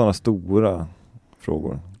sådana stora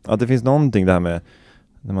frågor. Att det finns någonting där med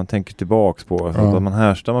när man tänker tillbaks på att man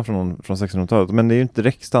härstammar från 1600-talet. Men det är ju inte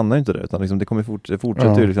direkt, stannar ju inte där, utan liksom det kommer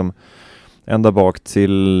fortsätter ju liksom ända bak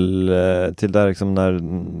till där liksom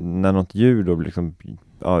när något djur då liksom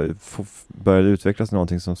började utvecklas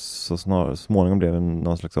någonting som så småningom blev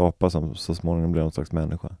någon slags apa som så småningom blev någon slags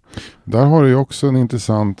människa. Där har du ju också en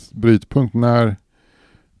intressant brytpunkt när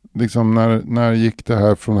gick det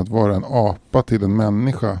här från att vara en apa till en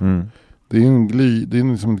människa. Det är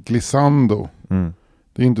ju liksom ett glissando.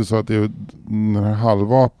 Det är inte så att den här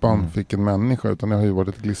halvapan fick en människa, utan det har ju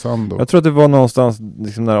varit ett glissando. Jag tror att det var någonstans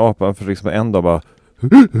liksom när apan för liksom en dag bara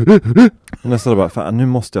nästan bara, fan, nu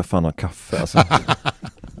måste jag fan ha kaffe alltså.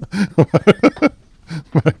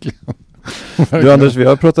 Verkligen. Du Anders, vi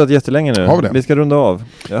har pratat jättelänge nu. Har vi ska runda av.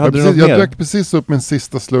 Jag drack precis upp min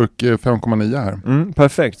sista slurk 5,9 här.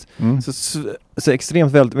 Perfekt. Så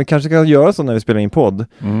extremt väl. Men kanske kan göra så när vi spelar in podd.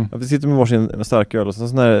 Att vi sitter med varsin starköl och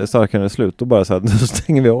så när starkölen är slut då bara så här, då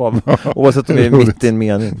stänger vi av. Oavsett om vi är mitt i en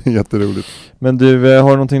mening. Jätteroligt. Men du, har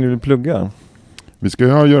du någonting du vill plugga? Vi ska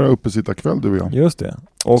ju göra uppesittarkväll, du och jag. Just det.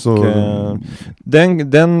 Och den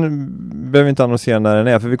behöver vi inte annonsera när den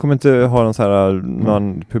är, för vi kommer inte ha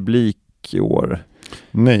någon publik i år.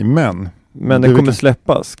 Nej, men den kommer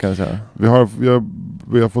släppas, kan jag säga.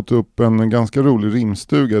 Vi har fått upp en ganska rolig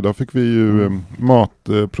rimstuga. Då fick vi ju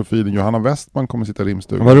matprofilen Johanna Westman kommer sitta i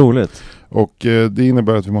rimstugan. Vad roligt. Och det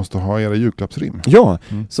innebär att vi måste ha era julklappsrim. Ja,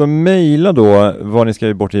 så mejla då vad ni ska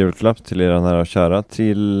ge bort i julklapp till era nära och kära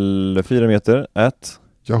till 4meter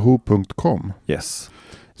yahoo.com. Yes.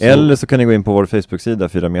 Eller så kan ni gå in på vår Facebook-sida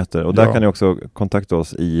 4 meter och där Ja. kan ni också kontakta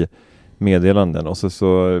oss i meddelanden och så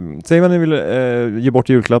säg vad ni vill ge bort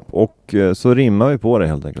i julklapp och så rimmar vi på det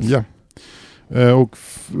helt enkelt. Ja. Och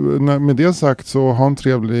med det sagt så ha en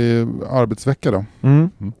trevlig arbetsvecka då.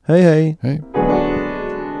 Hej hej! Hej!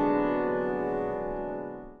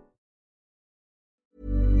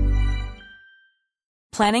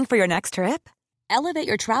 Planning for your next trip? Elevate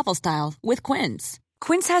your travel style with Quince.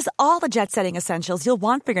 Quince has all the jet-setting essentials you'll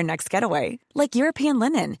want for your next getaway, like European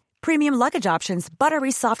linen, premium luggage options,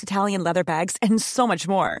 buttery soft Italian leather bags, and so much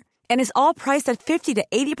more. And is all priced at 50 to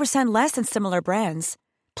 80% less than similar brands.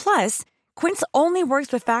 Plus, Quince only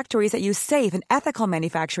works with factories that use safe and ethical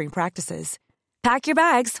manufacturing practices. Pack your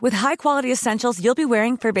bags with high-quality essentials you'll be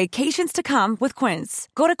wearing for vacations to come with Quince.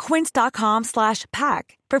 Go to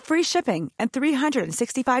quince.com/pack for free shipping and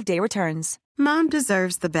 365-day returns. Mom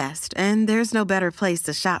deserves the best, and there's no better place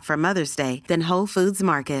to shop for Mother's Day than Whole Foods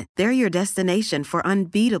Market. They're your destination for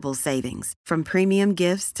unbeatable savings, from premium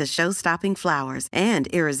gifts to show-stopping flowers and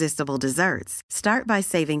irresistible desserts. Start by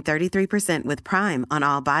saving 33% with Prime on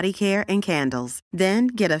all body care and candles. Then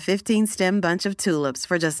get a 15-stem bunch of tulips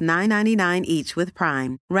for just $9.99 each with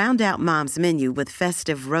Prime. Round out Mom's menu with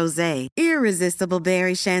festive rosé, irresistible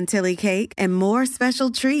berry chantilly cake, and more special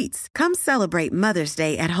treats. Come celebrate Mother's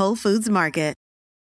Day at Whole Foods Market.